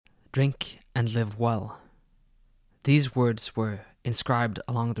Drink and live well. These words were inscribed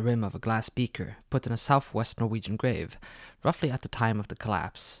along the rim of a glass beaker put in a southwest Norwegian grave, roughly at the time of the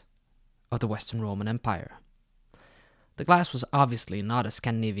collapse of the Western Roman Empire. The glass was obviously not a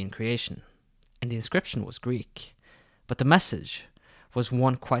Scandinavian creation, and the inscription was Greek, but the message was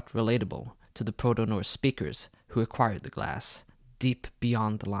one quite relatable to the Proto-Norse speakers who acquired the glass deep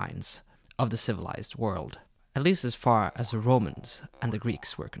beyond the lines of the civilized world, at least as far as the Romans and the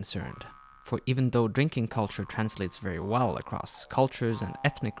Greeks were concerned. For even though drinking culture translates very well across cultures and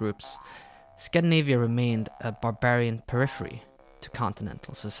ethnic groups, Scandinavia remained a barbarian periphery to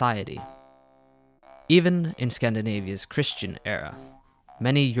continental society. Even in Scandinavia's Christian era,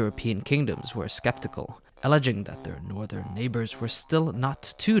 many European kingdoms were skeptical, alleging that their northern neighbors were still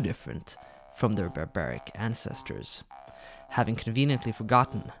not too different from their barbaric ancestors, having conveniently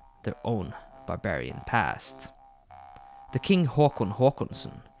forgotten their own barbarian past. The King Håkon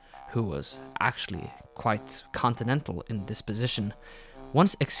Håkonsson, who was actually quite continental in disposition,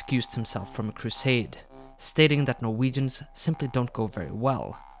 once excused himself from a crusade, stating that Norwegians simply don't go very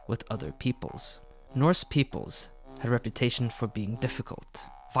well with other peoples. Norse peoples had a reputation for being difficult,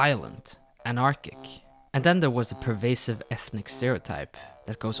 violent, anarchic. And then there was the pervasive ethnic stereotype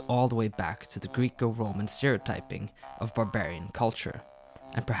that goes all the way back to the Greco-Roman stereotyping of barbarian culture,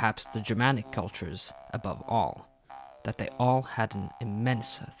 and perhaps the Germanic cultures above all, that they all had an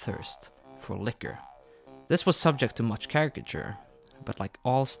immense thirst for liquor. This was subject to much caricature, but like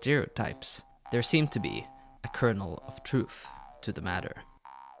all stereotypes, there seemed to be a kernel of truth to the matter.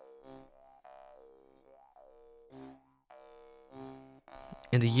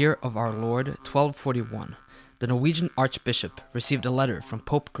 In the year of our Lord 1241, the Norwegian Archbishop received a letter from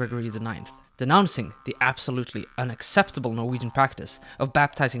Pope Gregory IX denouncing the absolutely unacceptable Norwegian practice of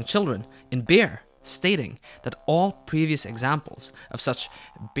baptizing children in beer, stating that all previous examples of such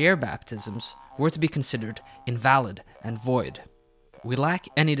beer baptisms were to be considered invalid and void. We lack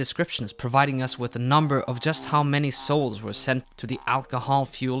any descriptions providing us with a number of just how many souls were sent to the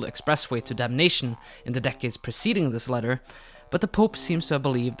alcohol-fueled expressway to damnation in the decades preceding this letter, but the Pope seems to have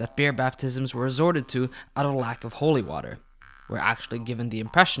believed that beer baptisms were resorted to out of lack of holy water. We're actually given the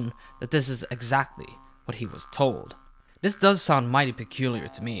impression that this is exactly what he was told. This does sound mighty peculiar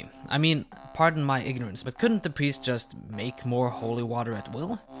to me. I mean, pardon my ignorance, but couldn't the priest just make more holy water at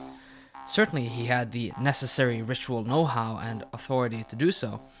will? Certainly he had the necessary ritual know-how and authority to do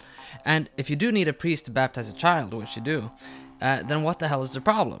so. And if you do need a priest to baptize a child, which you do, then what the hell is the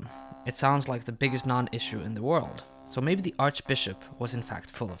problem? It sounds like the biggest non-issue in the world. So maybe the Archbishop was in fact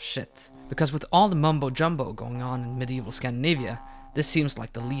full of shit. Because with all the mumbo-jumbo going on in medieval Scandinavia, this seems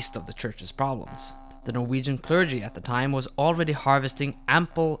like the least of the church's problems. The Norwegian clergy at the time was already harvesting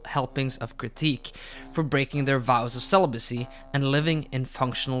ample helpings of critique for breaking their vows of celibacy and living in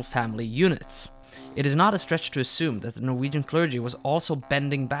functional family units. It is not a stretch to assume that the Norwegian clergy was also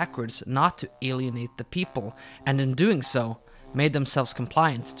bending backwards not to alienate the people, and in doing so, made themselves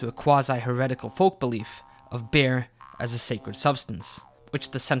compliant to a quasi-heretical folk belief of beer as a sacred substance, which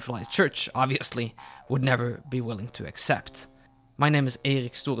the centralized church, obviously, would never be willing to accept. My name is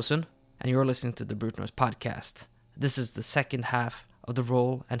Eirik Storesund, and you're listening to the Brute Norse podcast. This is the second half of the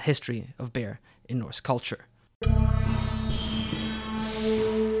role and history of beer in Norse culture.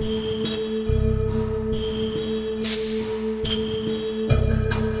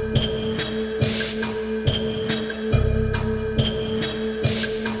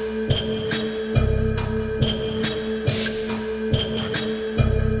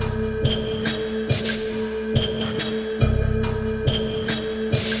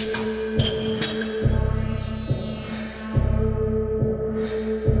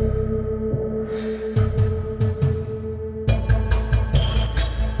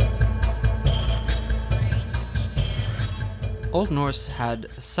 Old Norse had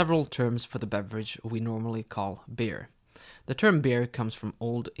several terms for the beverage we normally call beer. The term beer comes from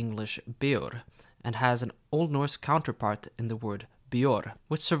Old English beor and has an Old Norse counterpart in the word bjor,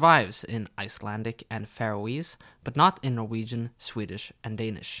 which survives in Icelandic and Faroese, but not in Norwegian, Swedish, and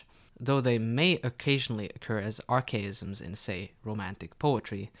Danish, though they may occasionally occur as archaisms in, say, Romantic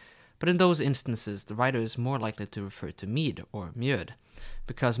poetry. But in those instances, the writer is more likely to refer to mead or mjöd,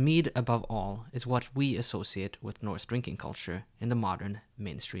 because mead, above all, is what we associate with Norse drinking culture in the modern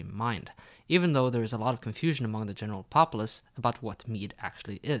mainstream mind, even though there is a lot of confusion among the general populace about what mead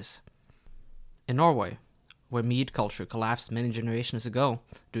actually is. In Norway, where mead culture collapsed many generations ago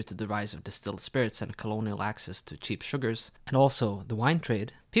due to the rise of distilled spirits and colonial access to cheap sugars, and also the wine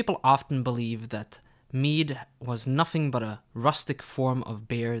trade, people often believe that mead was nothing but a rustic form of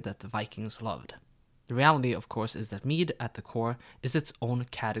beer that the Vikings loved. The reality, of course, is that mead at the core is its own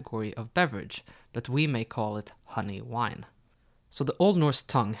category of beverage, but we may call it honey wine. So the Old Norse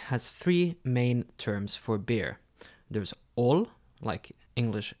tongue has three main terms for beer. There's ol, like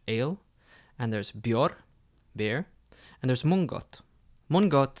English ale, and there's bjor, beer, and there's mungot.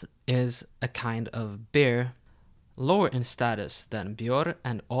 Mungot is a kind of beer lower in status than bjor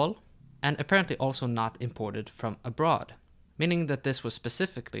and ol, and apparently also not imported from abroad, meaning that this was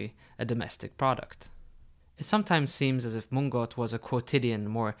specifically a domestic product. It sometimes seems as if mungot was a quotidian,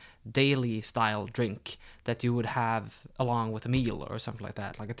 more daily style drink that you would have along with a meal or something like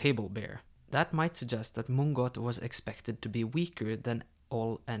that, like a table beer. That might suggest that mungot was expected to be weaker than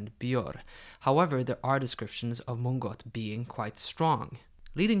ol and bjor. However, there are descriptions of mungot being quite strong,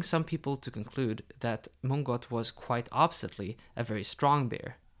 leading some people to conclude that mungot was quite oppositely a very strong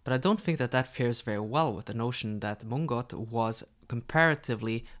beer. But I don't think that fares very well with the notion that mungot was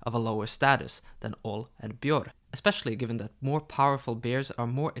comparatively of a lower status than ol and bjor, especially given that more powerful beers are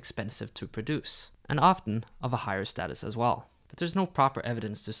more expensive to produce, and often of a higher status as well. But there's no proper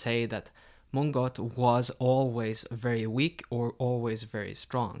evidence to say that mungot was always very weak or always very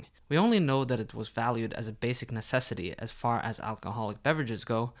strong. We only know that it was valued as a basic necessity as far as alcoholic beverages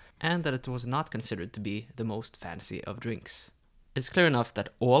go, and that it was not considered to be the most fancy of drinks. It's clear enough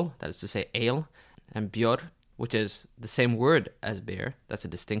that ol, that is to say ale, and bjor, which is the same word as beer, that's a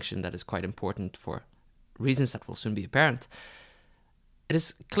distinction that is quite important for reasons that will soon be apparent. It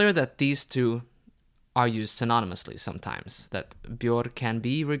is clear that these two are used synonymously sometimes, that bjor can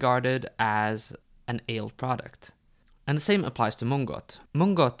be regarded as an ale product. And the same applies to mungot.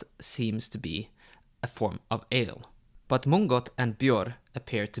 Mungot seems to be a form of ale, but mungot and bjor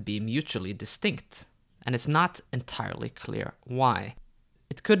appear to be mutually distinct, and it's not entirely clear why.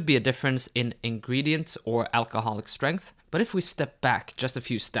 It could be a difference in ingredients or alcoholic strength, but if we step back just a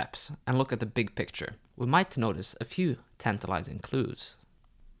few steps and look at the big picture, we might notice a few tantalizing clues.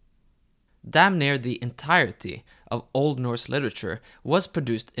 Damn near the entirety of Old Norse literature was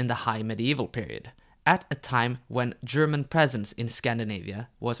produced in the High Medieval period, at a time when German presence in Scandinavia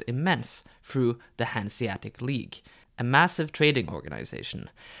was immense through the Hanseatic League, a massive trading organization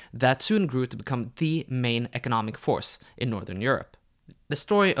that soon grew to become the main economic force in Northern Europe. The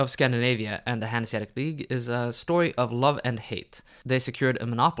story of Scandinavia and the Hanseatic League is a story of love and hate. They secured a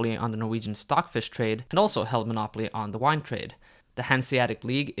monopoly on the Norwegian stockfish trade and also held monopoly on the wine trade. The Hanseatic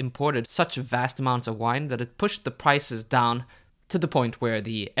League imported such vast amounts of wine that it pushed the prices down to the point where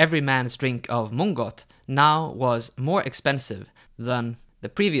the everyman's drink of mungot now was more expensive than the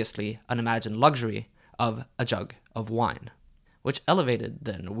previously unimagined luxury of a jug of wine, which elevated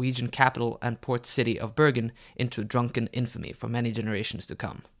the Norwegian capital and port city of Bergen into drunken infamy for many generations to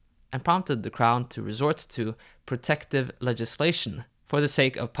come, and prompted the crown to resort to protective legislation for the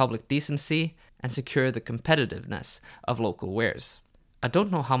sake of public decency and secure the competitiveness of local wares. I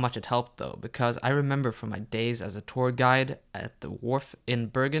don't know how much it helped though, because I remember from my days as a tour guide at the wharf in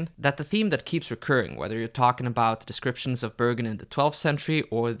Bergen that the theme that keeps recurring, whether you're talking about descriptions of Bergen in the 12th century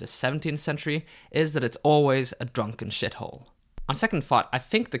or the 17th century, is that it's always a drunken shithole. On second thought, I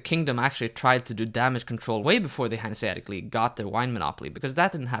think the kingdom actually tried to do damage control way before the Hanseatic League got their wine monopoly, because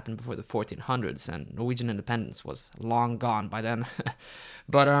that didn't happen before the 1400s and Norwegian independence was long gone by then.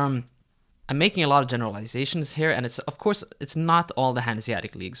 But I'm making a lot of generalizations here, and it's not all the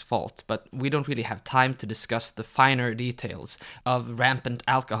Hanseatic League's fault, but we don't really have time to discuss the finer details of rampant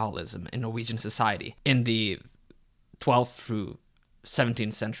alcoholism in Norwegian society in the 12th through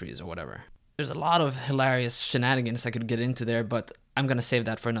 17th centuries or whatever. There's a lot of hilarious shenanigans I could get into there, but I'm gonna save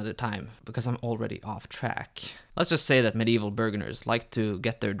that for another time, because I'm already off track. Let's just say that medieval Bergeners like to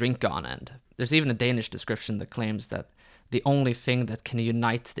get their drink on, and there's even a Danish description that claims that the only thing that can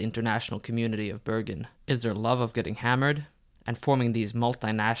unite the international community of Bergen is their love of getting hammered and forming these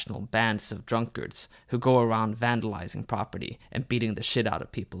multinational bands of drunkards who go around vandalizing property and beating the shit out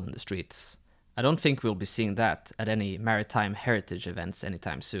of people in the streets. I don't think we'll be seeing that at any maritime heritage events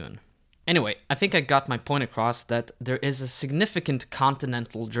anytime soon. Anyway, I think I got my point across that there is a significant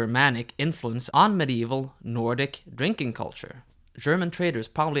continental Germanic influence on medieval Nordic drinking culture. German traders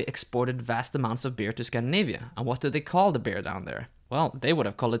probably exported vast amounts of beer to Scandinavia. And what do they call the beer down there? Well, they would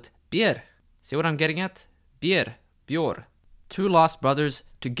have called it bier. See what I'm getting at? Bier, bjor. Two lost brothers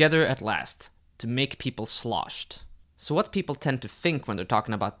together at last to make people sloshed. So what people tend to think when they're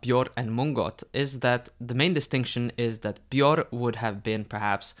talking about bjor and mungot is that the main distinction is that bjor would have been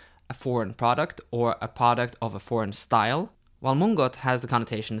perhaps a foreign product or a product of a foreign style, while mungot has the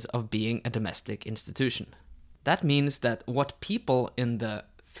connotations of being a domestic institution. That means that what people in the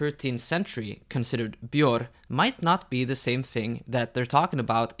 13th century considered björ might not be the same thing that they're talking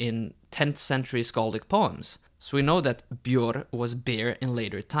about in 10th century skaldic poems. So we know that björ was beer in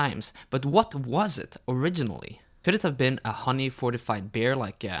later times, but what was it originally? Could it have been a honey-fortified beer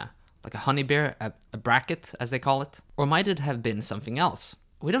like a honey beer, a bracket as they call it? Or might it have been something else?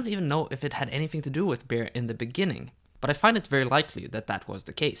 We don't even know if it had anything to do with beer in the beginning, but I find it very likely that that was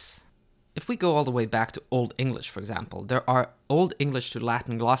the case. If we go all the way back to Old English, for example, there are Old English to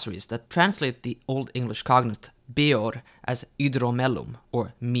Latin glossaries that translate the Old English cognate beor as hydromellum,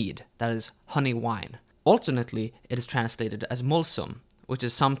 or mead, that is honey wine. Alternately, it is translated as mulsum, which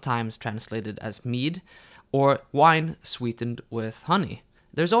is sometimes translated as mead, or wine sweetened with honey.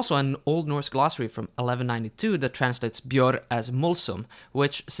 There's also an Old Norse glossary from 1192 that translates björ as mulsum,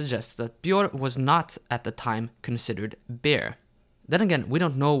 which suggests that björ was not at the time considered beer. Then again, we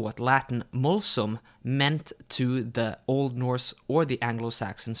don't know what Latin mulsum meant to the Old Norse or the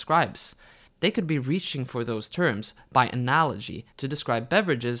Anglo-Saxon scribes. They could be reaching for those terms by analogy to describe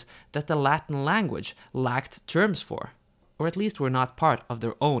beverages that the Latin language lacked terms for, or at least were not part of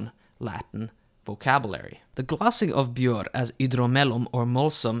their own Latin vocabulary. The glossing of björ as hydromellum or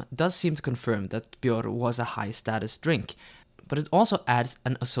mulsum does seem to confirm that björ was a high-status drink, but it also adds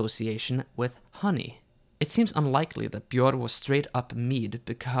an association with honey. It seems unlikely that björ was straight up mead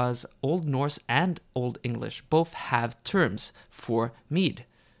because Old Norse and Old English both have terms for mead.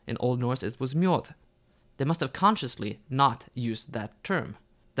 In Old Norse it was mjöd. They must have consciously not used that term.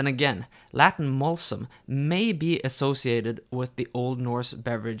 Then again, Latin mulsum may be associated with the Old Norse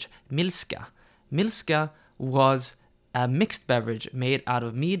beverage milska. Milska was a mixed beverage made out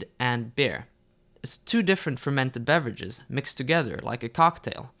of mead and beer. It's two different fermented beverages mixed together like a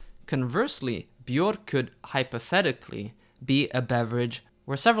cocktail. Conversely, björ could hypothetically be a beverage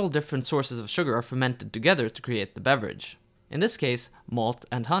where several different sources of sugar are fermented together to create the beverage. In this case, malt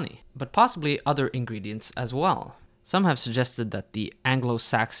and honey, but possibly other ingredients as well. Some have suggested that the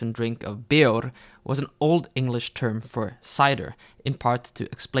Anglo-Saxon drink of beor was an Old English term for cider, in part to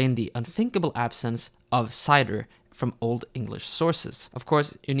explain the unthinkable absence of cider from Old English sources. Of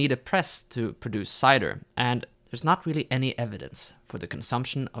course, you need a press to produce cider, and there's not really any evidence for the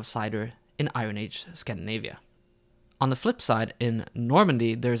consumption of cider in Iron Age Scandinavia. On the flip side, in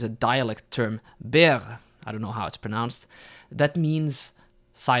Normandy, there's a dialect term, beer, I don't know how it's pronounced, that means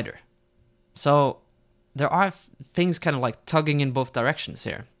cider. So there are things kind of like tugging in both directions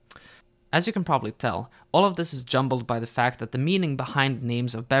here. As you can probably tell, all of this is jumbled by the fact that the meaning behind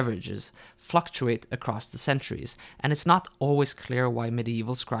names of beverages fluctuate across the centuries, and it's not always clear why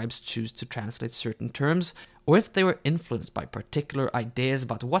medieval scribes choose to translate certain terms, or if they were influenced by particular ideas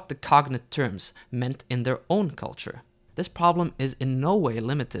about what the cognate terms meant in their own culture. This problem is in no way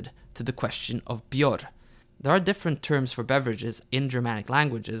limited to the question of björ. There are different terms for beverages in Germanic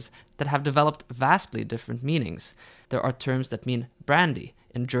languages that have developed vastly different meanings. There are terms that mean brandy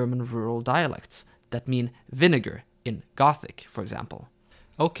in German rural dialects, that mean vinegar in Gothic, for example.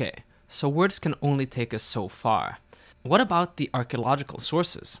 Okay, so words can only take us so far. What about the archaeological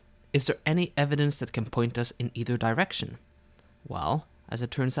sources? Is there any evidence that can point us in either direction? Well, as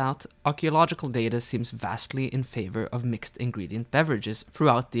it turns out, archaeological data seems vastly in favor of mixed ingredient beverages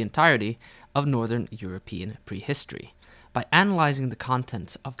throughout the entirety of Northern European prehistory. By analyzing the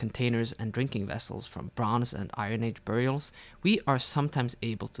contents of containers and drinking vessels from Bronze and Iron Age burials, we are sometimes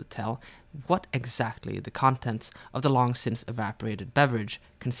able to tell what exactly the contents of the long since evaporated beverage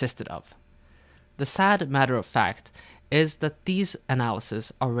consisted of. The sad matter of fact is that these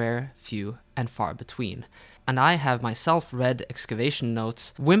analyses are rare, few, and far between, and I have myself read excavation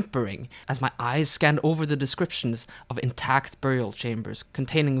notes whimpering as my eyes scanned over the descriptions of intact burial chambers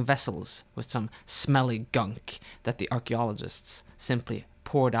containing vessels with some smelly gunk that the archaeologists simply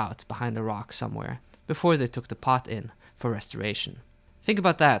poured out behind a rock somewhere before they took the pot in for restoration. Think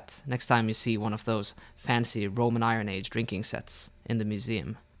about that next time you see one of those fancy Roman Iron Age drinking sets in the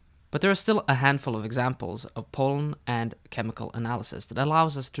museum. But there are still a handful of examples of pollen and chemical analysis that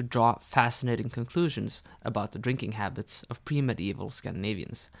allows us to draw fascinating conclusions about the drinking habits of pre-medieval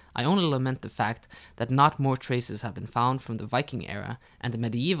Scandinavians. I only lament the fact that not more traces have been found from the Viking era and the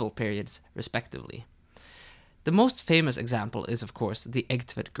medieval periods, respectively. The most famous example is, of course, the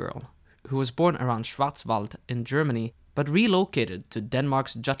Egtved girl, who was born around Schwarzwald in Germany, but relocated to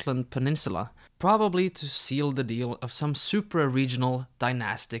Denmark's Jutland Peninsula, probably to seal the deal of some supra-regional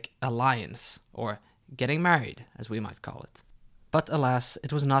dynastic alliance, or getting married, as we might call it. But alas,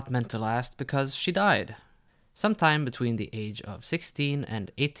 it was not meant to last because she died, sometime between the age of 16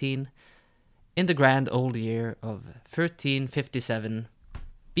 and 18, in the grand old year of 1357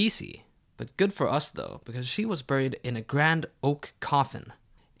 BC. But good for us though, because she was buried in a grand oak coffin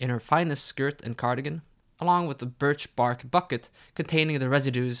in her finest skirt and cardigan, along with a birch bark bucket containing the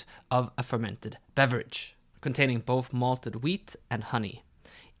residues of a fermented beverage, containing both malted wheat and honey,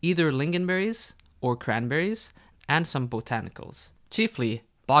 either lingonberries or cranberries, and some botanicals, chiefly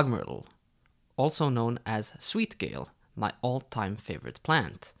bog myrtle, also known as sweet gale, my all-time favorite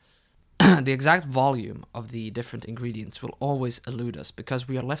plant. The exact volume of the different ingredients will always elude us because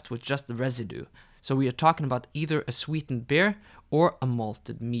we are left with just the residue, so we are talking about either a sweetened beer or a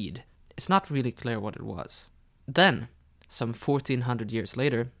malted mead. It's not really clear what it was. Then, some 1400 years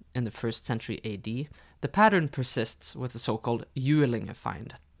later, in the 1st century AD, the pattern persists with the so-called Juelinge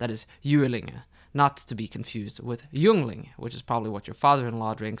find. That is Juelinge, not to be confused with Jungling, which is probably what your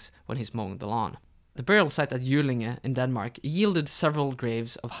father-in-law drinks when he's mowing the lawn. The burial site at Juelinge in Denmark yielded several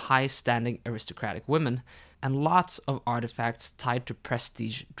graves of high-standing aristocratic women and lots of artifacts tied to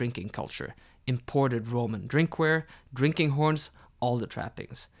prestige drinking culture, imported Roman drinkware, drinking horns, all the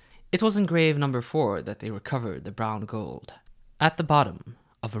trappings. It was in grave number 4 that they recovered the brown gold, at the bottom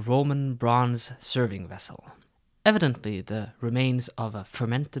of a Roman bronze serving vessel. Evidently the remains of a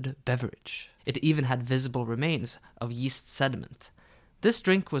fermented beverage. It even had visible remains of yeast sediment. This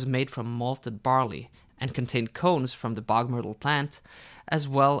drink was made from malted barley and contained cones from the bog myrtle plant, as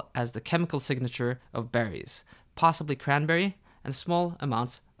well as the chemical signature of berries, possibly cranberry, and small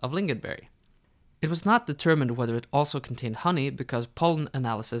amounts of lingonberry. It was not determined whether it also contained honey because pollen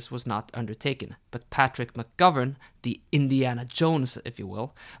analysis was not undertaken, but Patrick McGovern, the Indiana Jones, if you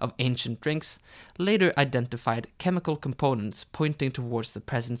will, of ancient drinks, later identified chemical components pointing towards the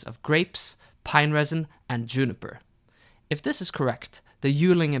presence of grapes, pine resin, and juniper. If this is correct, the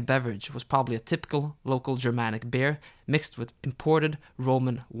Juelinge beverage was probably a typical local Germanic beer mixed with imported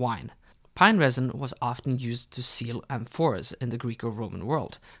Roman wine. Pine resin was often used to seal amphoras in the Greco-Roman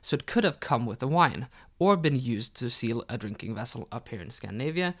world, so it could have come with the wine, or been used to seal a drinking vessel up here in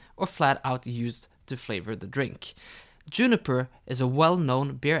Scandinavia, or flat out used to flavor the drink. Juniper is a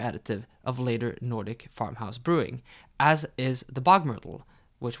well-known beer additive of later Nordic farmhouse brewing, as is the bog myrtle,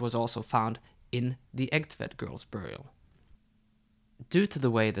 which was also found in the Egtved girls' burial. Due to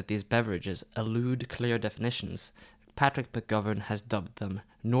the way that these beverages elude clear definitions, Patrick McGovern has dubbed them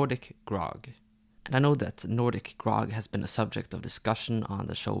Nordic grog. And I know that Nordic grog has been a subject of discussion on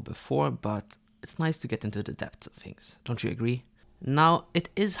the show before, but it's nice to get into the depths of things. Don't you agree? Now, it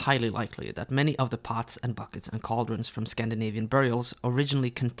is highly likely that many of the pots and buckets and cauldrons from Scandinavian burials originally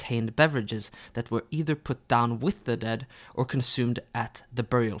contained beverages that were either put down with the dead or consumed at the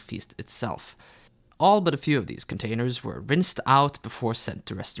burial feast itself. All but a few of these containers were rinsed out before sent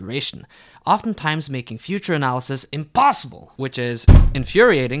to restoration, oftentimes making future analysis impossible, which is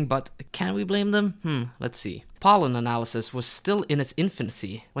infuriating, but can we blame them? Let's see. Pollen analysis was still in its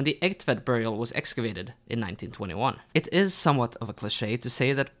infancy when the Egtved burial was excavated in 1921. It is somewhat of a cliché to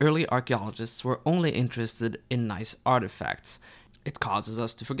say that early archaeologists were only interested in nice artifacts. It causes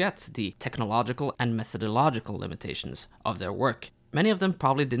us to forget the technological and methodological limitations of their work. Many of them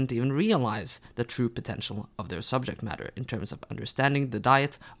probably didn't even realize the true potential of their subject matter in terms of understanding the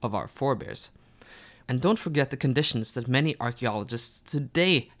diet of our forebears. And don't forget the conditions that many archaeologists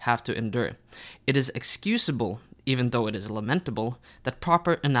today have to endure. It is excusable, even though it is lamentable, that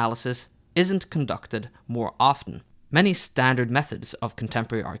proper analysis isn't conducted more often. Many standard methods of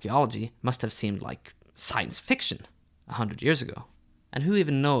contemporary archaeology must have seemed like science fiction 100 years ago. And who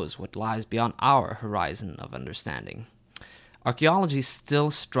even knows what lies beyond our horizon of understanding? Archaeology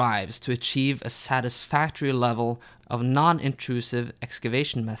still strives to achieve a satisfactory level of non-intrusive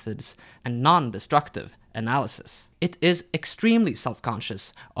excavation methods and non-destructive analysis. It is extremely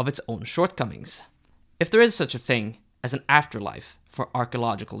self-conscious of its own shortcomings. If there is such a thing as an afterlife for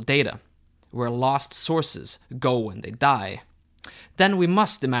archaeological data, where lost sources go when they die, then we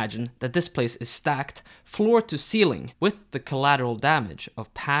must imagine that this place is stacked floor to ceiling with the collateral damage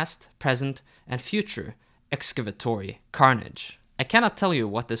of past, present, and future excavatory carnage. I cannot tell you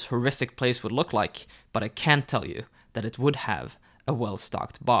what this horrific place would look like, but I can tell you that it would have a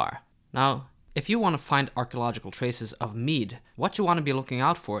well-stocked bar. Now, if you want to find archaeological traces of mead, what you want to be looking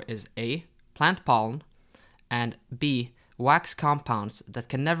out for is A, plant pollen, and B, wax compounds that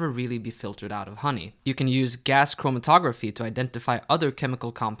can never really be filtered out of honey. You can use gas chromatography to identify other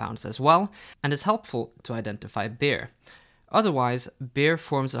chemical compounds as well, and is helpful to identify beer. Otherwise, beer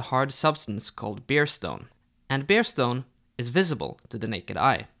forms a hard substance called beerstone, and beerstone is visible to the naked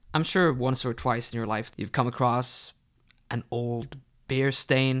eye. I'm sure once or twice in your life you've come across an old beer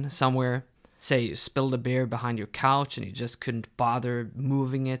stain somewhere. Say you spilled a beer behind your couch and you just couldn't bother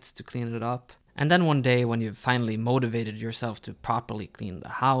moving it to clean it up. And then one day when you've finally motivated yourself to properly clean the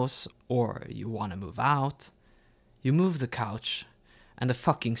house, or you want to move out, you move the couch, And the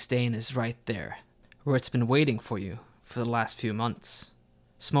fucking stain is right there, where it's been waiting for you for the last few months,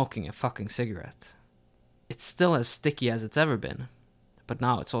 smoking a fucking cigarette. It's still as sticky as it's ever been, but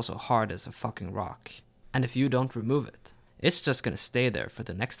now it's also hard as a fucking rock. And if you don't remove it, it's just gonna stay there for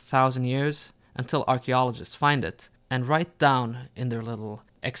the next 1,000 years until archaeologists find it and write down in their little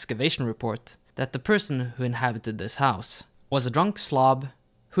excavation report that the person who inhabited this house was a drunk slob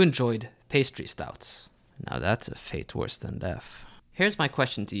who enjoyed pastry stouts. Now that's a fate worse than death. Here's my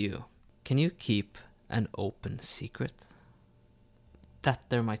question to you. Can you keep an open secret? That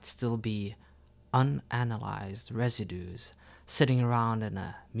there might still be unanalyzed residues sitting around in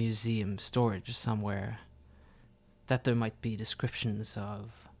a museum storage somewhere. That there might be descriptions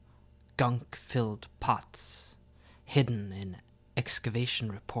of gunk-filled pots hidden in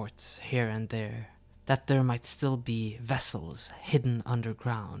excavation reports here and there. That there might still be vessels hidden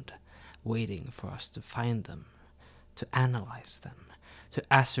underground, waiting for us to find them, to analyze them, to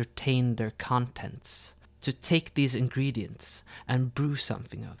ascertain their contents, to take these ingredients and brew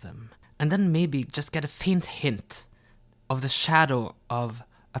something of them, and then maybe just get a faint hint of the shadow of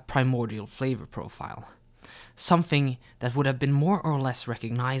a primordial flavor profile. Something that would have been more or less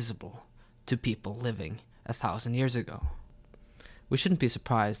recognizable to people living 1,000 years ago. We shouldn't be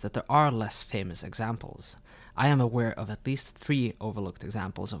surprised that there are less famous examples. I am aware of at least 3 overlooked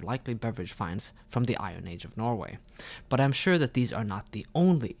examples of likely beverage finds from the Iron Age of Norway, but I am sure that these are not the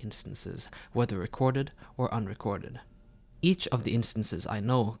only instances, whether recorded or unrecorded. Each of the instances I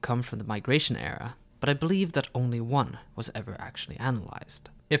know come from the migration era, but I believe that only one was ever actually analyzed.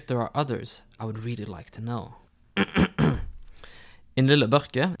 If there are others, I would really like to know. In Lille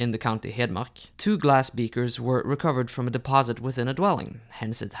Børke, in the county Hedmark, 2 glass beakers were recovered from a deposit within a dwelling,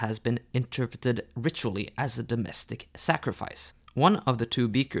 hence it has been interpreted ritually as a domestic sacrifice. One of the 2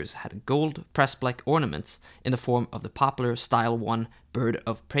 beakers had gold press-black ornaments in the form of the popular Style 1 bird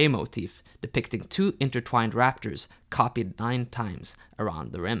of prey motif, depicting 2 intertwined raptors copied 9 times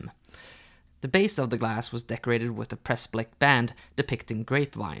around the rim. The base of the glass was decorated with a press-black band depicting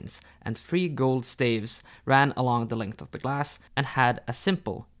grapevines, and 3 gold staves ran along the length of the glass and had a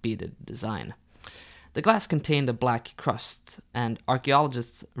simple beaded design. The glass contained a black crust, and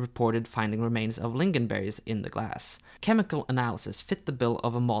archaeologists reported finding remains of lingonberries in the glass. Chemical analysis fit the bill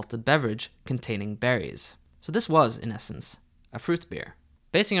of a malted beverage containing berries. So this was, in essence, a fruit beer.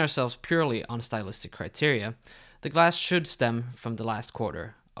 Basing ourselves purely on stylistic criteria, the glass should stem from the last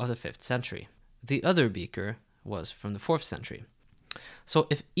quarter of the 5th century. The other beaker was from the 4th century. So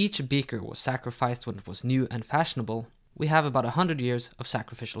if each beaker was sacrificed when it was new and fashionable, we have about 100 years of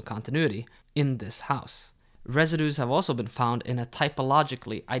sacrificial continuity in this house. Residues have also been found in a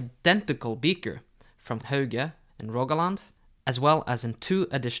typologically identical beaker from Hauge in Rogaland, as well as in 2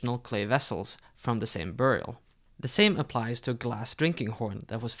 additional clay vessels from the same burial. The same applies to a glass drinking horn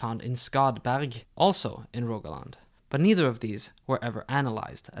that was found in Skadberg, also in Rogaland. But neither of these were ever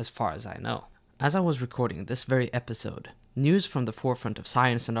analyzed, as far as I know. As I was recording this very episode, news from the forefront of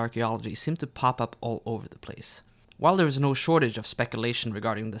science and archaeology seemed to pop up all over the place. While there is no shortage of speculation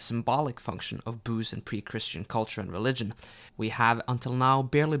regarding the symbolic function of booze in pre-Christian culture and religion, we have until now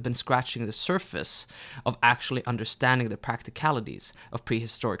barely been scratching the surface of actually understanding the practicalities of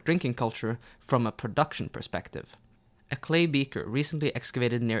prehistoric drinking culture from a production perspective. A clay beaker recently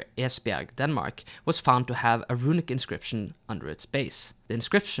excavated near Esbjerg, Denmark, was found to have a runic inscription under its base. The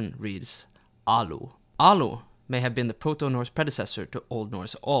inscription reads, Alu. Alu may have been the Proto-Norse predecessor to Old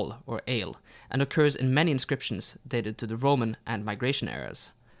Norse Ol, or ale, and occurs in many inscriptions dated to the Roman and migration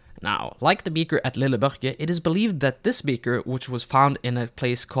eras. Now, like the beaker at Lille Børke, it is believed that this beaker, which was found in a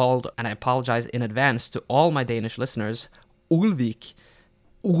place called, and I apologize in advance to all my Danish listeners, Ulvik.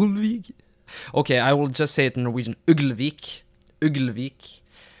 Okay, I will just say it in Norwegian. Uglevik.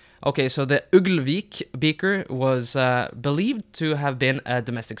 Okay, so the Uglevik beaker was believed to have been a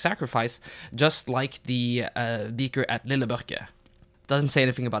domestic sacrifice, just like the beaker at Lille Børke. Doesn't say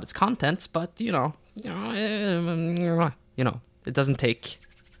anything about its contents, but it doesn't take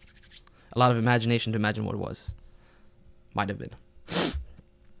a lot of imagination to imagine what it was. Might have been.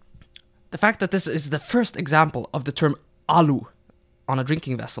 The fact that this is the first example of the term alu on a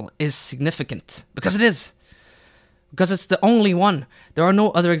drinking vessel is significant, because it is. Because it's the only one. There are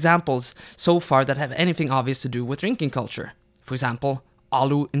no other examples so far that have anything obvious to do with drinking culture. For example,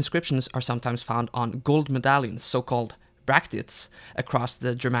 alu inscriptions are sometimes found on gold medallions, so-called bracteates, across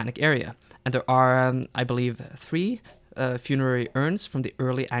the Germanic area. And there are, I believe, 3 funerary urns from the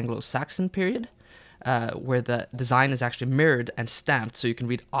early Anglo-Saxon period, where the design is actually mirrored and stamped, so you can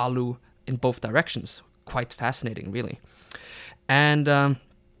read alu in both directions. Quite fascinating, really. And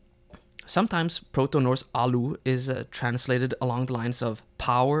Sometimes Proto-Norse alu is translated along the lines of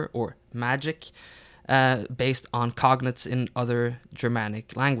power or magic, based on cognates in other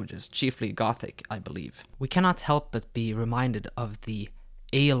Germanic languages, chiefly Gothic, I believe. We cannot help but be reminded of the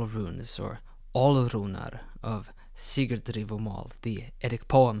Ale runes, or Olrunar, of Sigurd Rivomol, the Eddic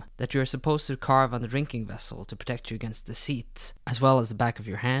poem, that you are supposed to carve on the drinking vessel to protect you against deceit, as well as the back of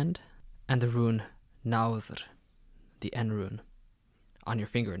your hand, and the rune Nauthr, the N rune, on your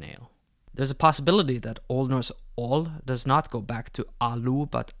fingernail. There's a possibility that Old Norse Ol does not go back to Alu,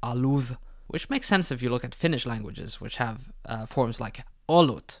 but Aluth, which makes sense if you look at Finnish languages, which have forms like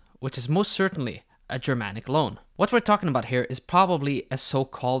Olut, which is most certainly a Germanic loan. What we're talking about here is probably a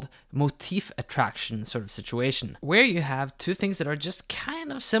so-called motif attraction sort of situation, where you have two things that are just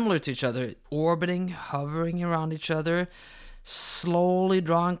kind of similar to each other, orbiting, hovering around each other, slowly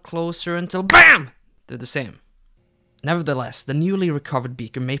drawing closer until BAM! They're the same. Nevertheless, the newly recovered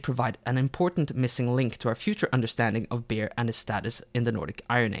beaker may provide an important missing link to our future understanding of beer and its status in the Nordic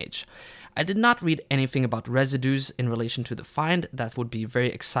Iron Age. I did not read anything about residues in relation to the find. That would be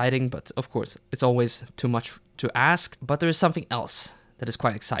very exciting, but of course, it's always too much to ask. But there is something else that is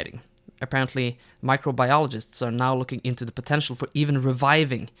quite exciting. Apparently, microbiologists are now looking into the potential for even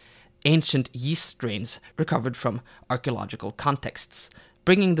reviving ancient yeast strains recovered from archaeological contexts,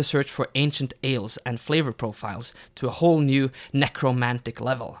 bringing the search for ancient ales and flavor profiles to a whole new necromantic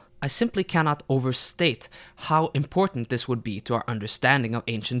level. I simply cannot overstate how important this would be to our understanding of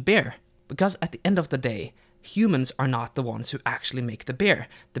ancient beer. Because at the end of the day, humans are not the ones who actually make the beer.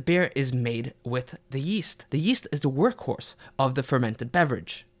 The beer is made with the yeast. The yeast is the workhorse of the fermented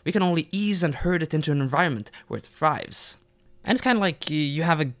beverage. We can only ease and herd it into an environment where it thrives. And it's kind of like you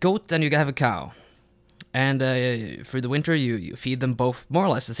have a goat and you have a cow. And through the winter, you feed them both more or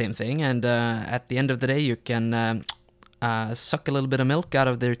less the same thing. And at the end of the day, you can suck a little bit of milk out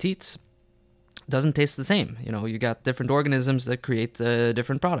of their teats. Doesn't taste the same. You know, you got different organisms that create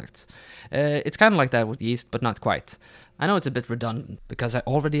different products. It's kind of like that with yeast, but not quite. I know it's a bit redundant, because I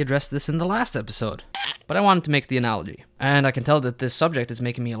already addressed this in the last episode. But I wanted to make the analogy. And I can tell that this subject is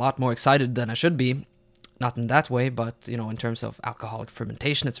making me a lot more excited than I should be. Not in that way, but, you know, in terms of alcoholic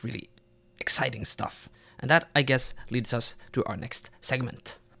fermentation, it's really exciting stuff. And that, I guess, leads us to our next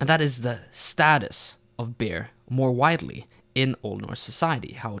segment. And that is the status of beer more widely in Old Norse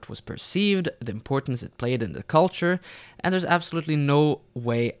society, how it was perceived, the importance it played in the culture, and there's absolutely no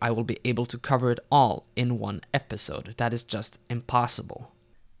way I will be able to cover it all in one episode. That is just impossible.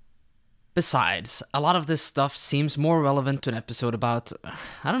 Besides, a lot of this stuff seems more relevant to an episode about,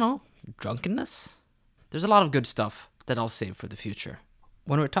 I don't know, drunkenness? There's a lot of good stuff that I'll save for the future.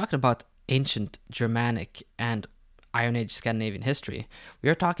 When we're talking about ancient Germanic and Iron Age Scandinavian history, we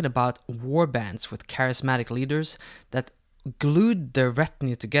are talking about war bands with charismatic leaders that glued their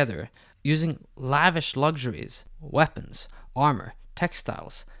retinue together using lavish luxuries, weapons, armor,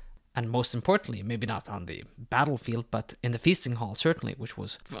 textiles, and most importantly, maybe not on the battlefield, but in the feasting hall certainly, which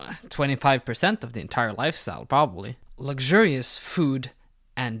was 25% of the entire lifestyle probably, luxurious food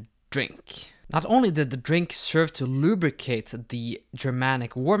and drink. Not only did the drink serve to lubricate the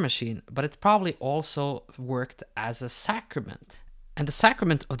Germanic war machine, but it probably also worked as a sacrament. And the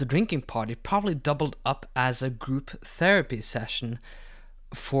sacrament of the drinking party probably doubled up as a group therapy session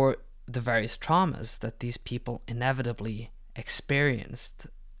for the various traumas that these people inevitably experienced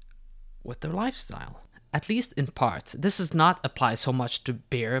with their lifestyle. At least in part, this does not apply so much to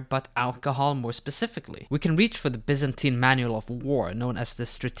beer, but alcohol more specifically. We can reach for the Byzantine Manual of War, known as the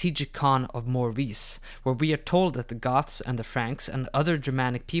Strategikon of Maurice, where we are told that the Goths and the Franks and other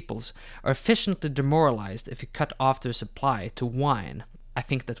Germanic peoples are efficiently demoralized if you cut off their supply to wine. I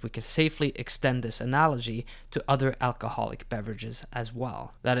think that we can safely extend this analogy to other alcoholic beverages as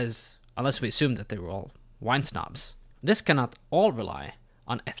well. That is, unless we assume that they were all wine snobs. This cannot all rely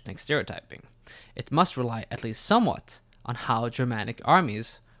on ethnic stereotyping. It must rely at least somewhat on how Germanic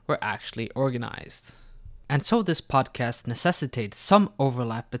armies were actually organized. And so this podcast necessitates some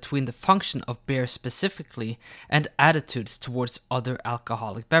overlap between the function of beer specifically and attitudes towards other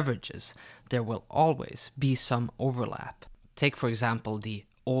alcoholic beverages. There will always be some overlap. Take for example the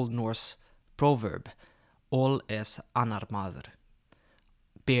Old Norse proverb, "Ol es annar maður."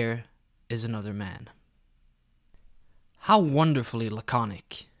 Beer is another man. How wonderfully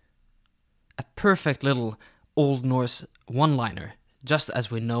laconic. A perfect little Old Norse one-liner, just as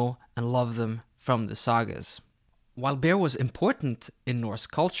we know and love them from the sagas. While beer was important in Norse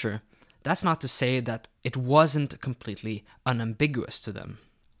culture, that's not to say that it wasn't completely unambiguous to them.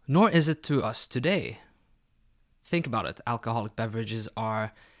 Nor is it to us today. Think about it, alcoholic beverages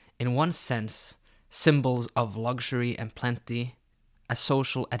are, in one sense, symbols of luxury and plenty, a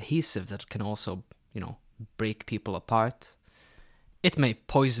social adhesive that can also, break people apart. It may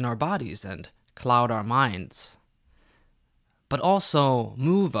poison our bodies and cloud our minds, but also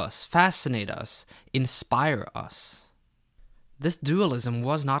move us, fascinate us, inspire us. This dualism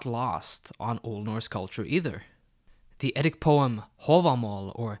was not lost on Old Norse culture either. The Eddic poem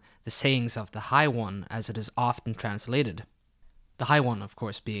Havamal, or the Sayings of the High One as it is often translated, the High One of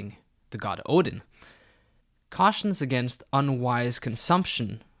course being the god Odin, cautions against unwise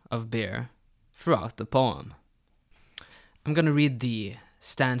consumption of beer throughout the poem. I'm going to read the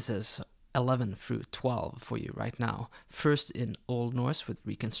stanzas 11 through 12 for you right now, first in Old Norse with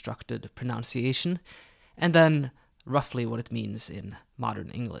reconstructed pronunciation, and then roughly what it means in modern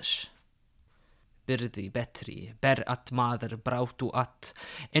English. Byrði betri, ber at maður brautu at,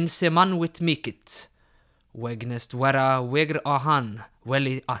 en se man wit mikit, wegnest vera wegr a han,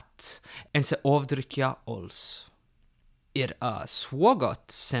 weli at, en se ovdrykja ols. A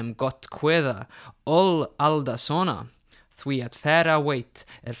svogot sem gott kveða, ol alda sona, því at færa weit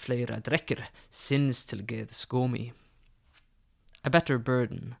fleira drekker, sinns til geð skomi. A better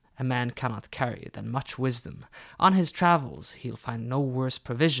burden a man cannot carry than much wisdom. On his travels he'll find no worse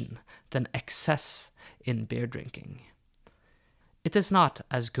provision than excess in beer drinking. It is not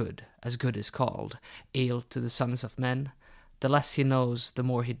as good is called, ale to the sons of men. The less he knows, the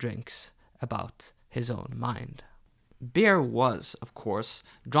more he drinks about his own mind. Beer was, of course,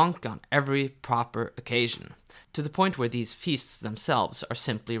 drunk on every proper occasion, to the point where these feasts themselves are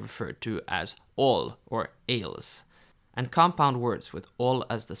simply referred to as ol, or ales. And compound words with ol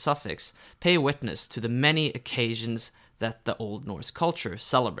as the suffix pay witness to the many occasions that the Old Norse culture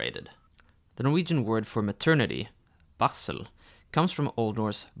celebrated. The Norwegian word for maternity, barsel, comes from Old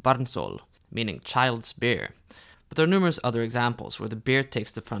Norse barnsol, meaning child's beer, but there are numerous other examples where the beer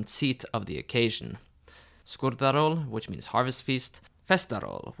takes the front seat of the occasion. Skurdarol, which means harvest feast,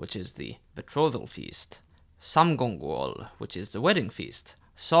 festarol, which is the betrothal feast, samgonguol, which is the wedding feast,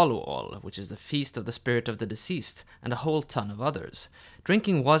 Saluol, which is the feast of the spirit of the deceased, and a whole ton of others.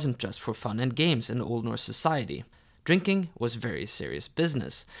 Drinking wasn't just for fun and games in Old Norse society. Drinking was very serious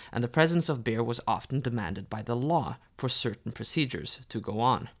business, and the presence of beer was often demanded by the law for certain procedures to go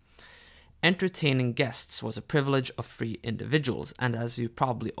on. Entertaining guests was a privilege of free individuals, and as you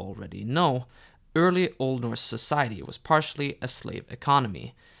probably already know, early Old Norse society was partially a slave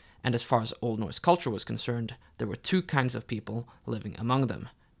economy, and as far as Old Norse culture was concerned, there were two kinds of people living among them.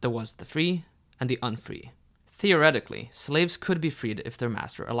 There was the free and the unfree. Theoretically, slaves could be freed if their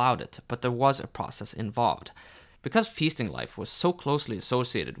master allowed it, but there was a process involved. Because feasting life was so closely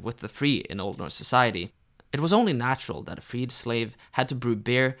associated with the free in Old Norse society, it was only natural that a freed slave had to brew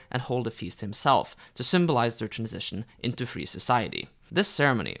beer and hold a feast himself to symbolize their transition into free society. This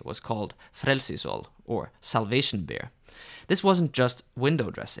ceremony was called frelsisol, or salvation beer. This wasn't just window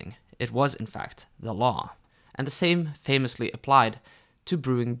dressing, it was in fact the law. And the same famously applied to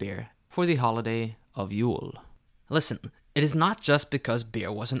brewing beer for the holiday of Yule. Listen, it is not just because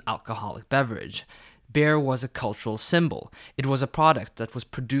beer was an alcoholic beverage. Beer was a cultural symbol. It was a product that was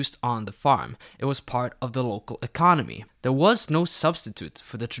produced on the farm. It was part of the local economy. There was no substitute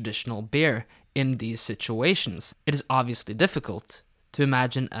for the traditional beer in these situations. It is obviously difficult to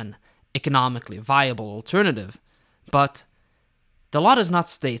imagine an economically viable alternative, but the law does not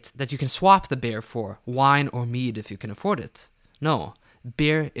state that you can swap the beer for wine or mead if you can afford it. No,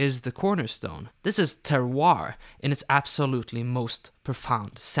 beer is the cornerstone. This is terroir in its absolutely most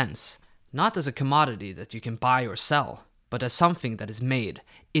profound sense. Not as a commodity that you can buy or sell, but as something that is made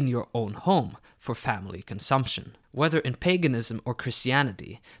in your own home for family consumption. Whether in paganism or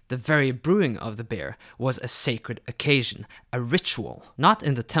Christianity, the very brewing of the beer was a sacred occasion, a ritual, not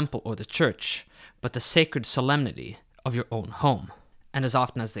in the temple or the church, but the sacred solemnity of your own home. And as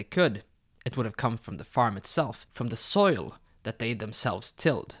often as they could, it would have come from the farm itself, from the soil that they themselves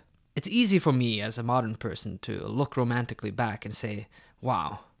tilled. It's easy for me as a modern person to look romantically back and say,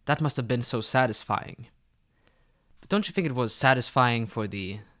 wow, that must have been so satisfying. But don't you think it was satisfying for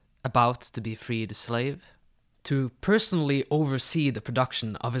the about-to-be-freed slave to personally oversee the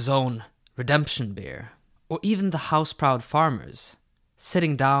production of his own redemption beer? Or even the house-proud farmers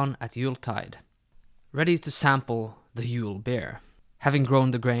sitting down at Yuletide, ready to sample the Yule beer, having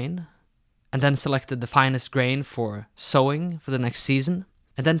grown the grain, and then selected the finest grain for sowing for the next season,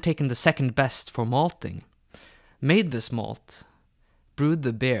 and then taken the second best for malting, made this malt, brewed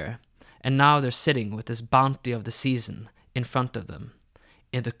the beer, and now they're sitting with this bounty of the season in front of them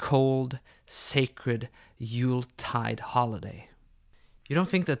in the cold, sacred Yuletide holiday. You don't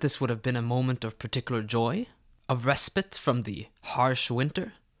think that this would have been a moment of particular joy? Of respite from the harsh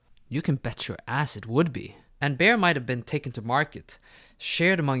winter? You can bet your ass it would be. and beer might have been taken to market,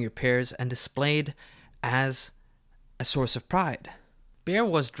 shared among your peers, and displayed as a source of pride. Beer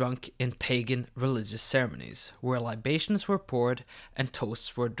was drunk in pagan religious ceremonies, where libations were poured and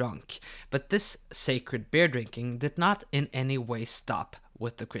toasts were drunk, but this sacred beer drinking did not in any way stop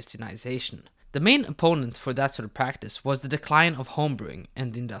with the Christianization. The main opponent for that sort of practice was the decline of homebrewing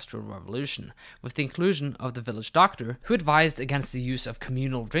and the Industrial Revolution, with the inclusion of the village doctor, who advised against the use of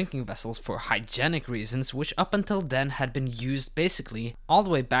communal drinking vessels for hygienic reasons, which up until then had been used basically all the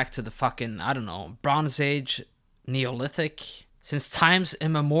way back to the fucking, Bronze Age, Neolithic, since times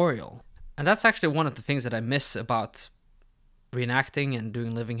immemorial. And that's actually one of the things that I miss about reenacting and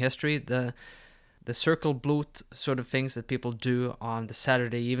doing living history, the circle blut sort of things that people do on the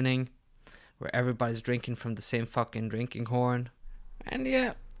Saturday evening, where everybody's drinking from the same fucking drinking horn. And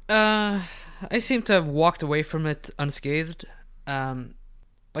yeah, I seem to have walked away from it unscathed.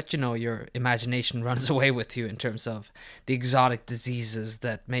 But your imagination runs away with you in terms of the exotic diseases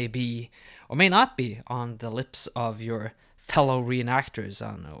that may be or may not be on the lips of your fellow reenactors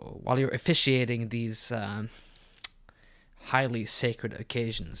while you're officiating these highly sacred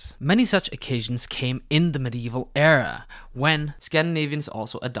occasions. Many such occasions came in the medieval era, when Scandinavians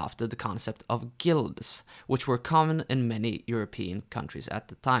also adopted the concept of guilds, which were common in many European countries at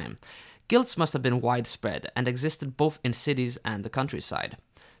the time. Guilds must have been widespread and existed both in cities and the countryside.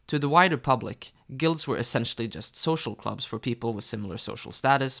 To the wider public, guilds were essentially just social clubs for people with similar social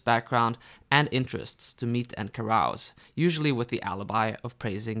status, background, and interests to meet and carouse, usually with the alibi of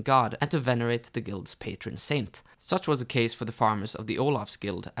praising God and to venerate the guild's patron saint. Such was the case for the farmers of the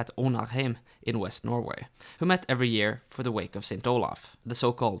Olavsguild at Onarheim in West Norway, who met every year for the wake of St. Olaf, the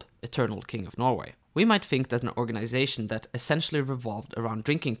so-called Eternal King of Norway. We might think that an organization that essentially revolved around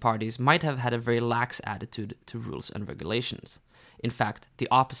drinking parties might have had a very lax attitude to rules and regulations. In fact, the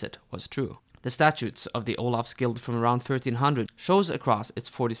opposite was true. The statutes of the Olavsguild from around 1300 shows across its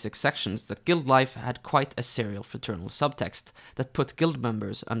 46 sections that guild life had quite a serial fraternal subtext that put guild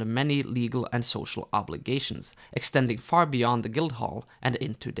members under many legal and social obligations, extending far beyond the guild hall and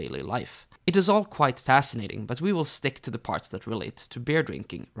into daily life. It is all quite fascinating, but we will stick to the parts that relate to beer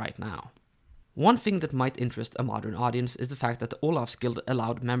drinking right now. One thing that might interest a modern audience is the fact that the Olavsguild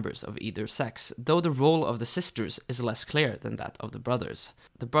allowed members of either sex, though the role of the sisters is less clear than that of the brothers.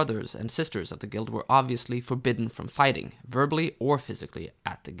 The brothers and sisters of the guild were obviously forbidden from fighting, verbally or physically,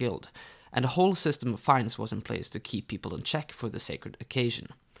 at the guild, and a whole system of fines was in place to keep people in check for the sacred occasion.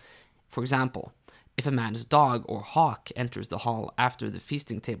 For example, if a man's dog or hawk enters the hall after the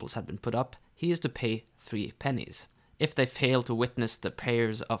feasting tables had been put up, he is to pay 3 pennies. If they fail to witness the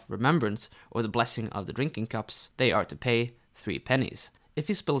prayers of remembrance or the blessing of the drinking cups, they are to pay 3 pennies. If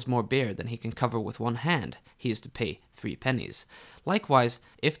he spills more beer than he can cover with one hand, he is to pay 3 pennies. Likewise,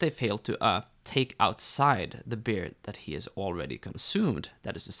 if they fail to take outside the beer that he has already consumed,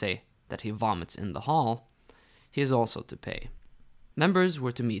 that is to say, that he vomits in the hall, he is also to pay. Members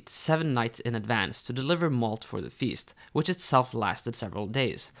were to meet 7 nights in advance to deliver malt for the feast, which itself lasted several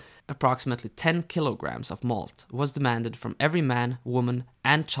days. Approximately 10 kilograms of malt was demanded from every man, woman,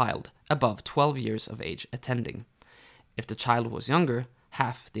 and child above 12 years of age attending. If the child was younger,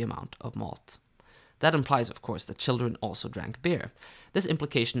 half the amount of malt. That implies, of course, that children also drank beer. This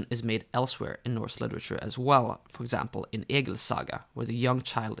implication is made elsewhere in Norse literature as well, for example in Egil's saga, where the young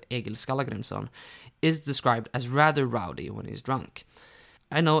child Egil Skallagrimsson is described as rather rowdy when he's drunk.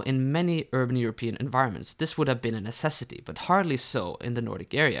 I know in many urban European environments this would have been a necessity, but hardly so in the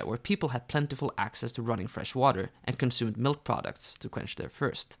Nordic area, where people had plentiful access to running fresh water and consumed milk products to quench their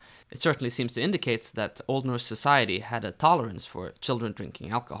thirst. It certainly seems to indicate that Old Norse society had a tolerance for children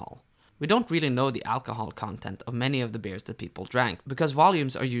drinking alcohol. We don't really know the alcohol content of many of the beers that people drank, because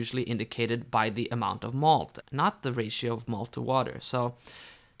volumes are usually indicated by the amount of malt, not the ratio of malt to water, so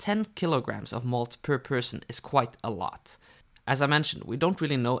 10 kilograms of malt per person is quite a lot. As I mentioned, we don't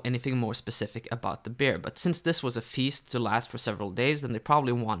really know anything more specific about the beer, but since this was a feast to last for several days, then they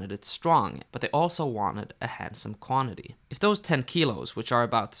probably wanted it strong, but they also wanted a handsome quantity. If those 10 kilos, which are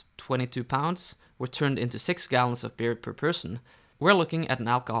about 22 pounds, were turned into 6 gallons of beer per person, we're looking at an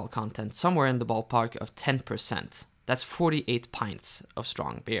alcohol content somewhere in the ballpark of 10%. That's 48 pints of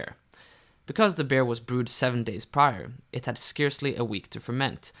strong beer. Because the beer was brewed 7 days prior, it had scarcely a week to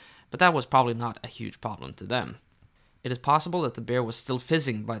ferment, but that was probably not a huge problem to them. It is possible that the beer was still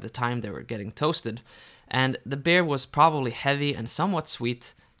fizzing by the time they were getting toasted, and the beer was probably heavy and somewhat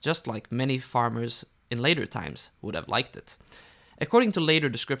sweet, just like many farmers in later times would have liked it. According to later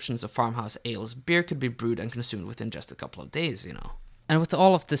descriptions of farmhouse ales, beer could be brewed and consumed within just a couple of days, And with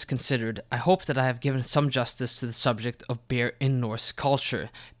all of this considered, I hope that I have given some justice to the subject of beer in Norse culture,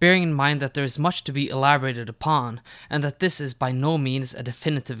 bearing in mind that there is much to be elaborated upon, and that this is by no means a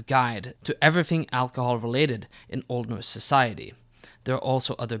definitive guide to everything alcohol related in Old Norse society. There are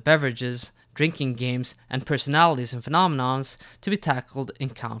also other beverages, drinking games, and personalities and phenomenons to be tackled in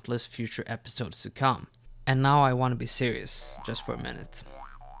countless future episodes to come. And now I want to be serious, just for a minute.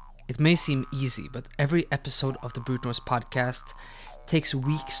 It may seem easy, but every episode of the Brute Norse podcast takes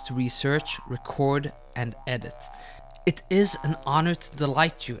weeks to research, record, and edit. It is an honor to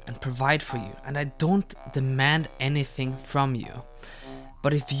delight you and provide for you, and I don't demand anything from you.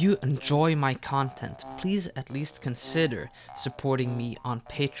 But if you enjoy my content, please at least consider supporting me on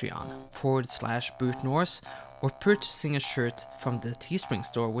Patreon/Brute Norse, or purchasing a shirt from the Teespring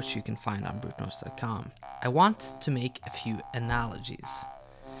store, which you can find on brutenorse.com. I want to make a few analogies.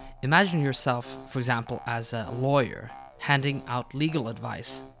 Imagine yourself, for example, as a lawyer handing out legal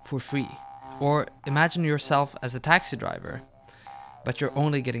advice for free. Or imagine yourself as a taxi driver, but you're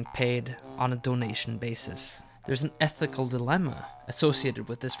only getting paid on a donation basis. There's an ethical dilemma associated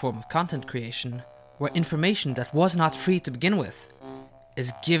with this form of content creation, where information that was not free to begin with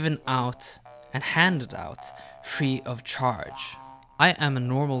is given out and handed out free of charge. I am a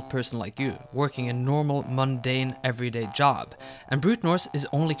normal person like you, working a normal, mundane, everyday job, and Brute Norse is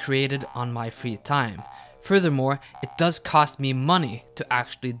only created on my free time. Furthermore, it does cost me money to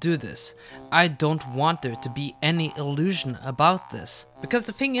actually do this. I don't want there to be any illusion about this. Because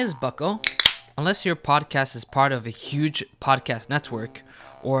the thing is, bucko, unless your podcast is part of a huge podcast network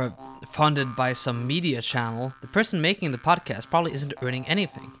or funded by some media channel, the person making the podcast probably isn't earning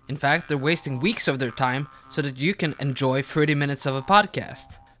anything. In fact, they're wasting weeks of their time so that you can enjoy 30 minutes of a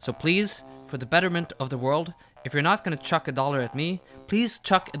podcast. So please, for the betterment of the world, if you're not going to chuck $1 at me, please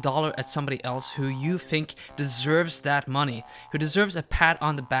chuck $1 at somebody else who you think deserves that money, who deserves a pat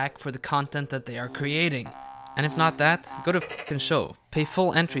on the back for the content that they are creating. And if not that, go to a fucking show, pay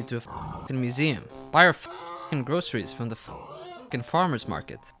full entry to a fucking museum, buy your fucking groceries from the fucking farmer's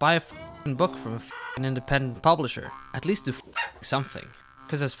market, buy a fucking book from a fucking independent publisher. At least do something.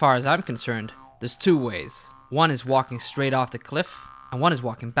 Because as far as I'm concerned, there's two ways. One is walking straight off the cliff, and one is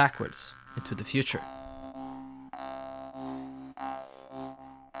walking backwards into the future.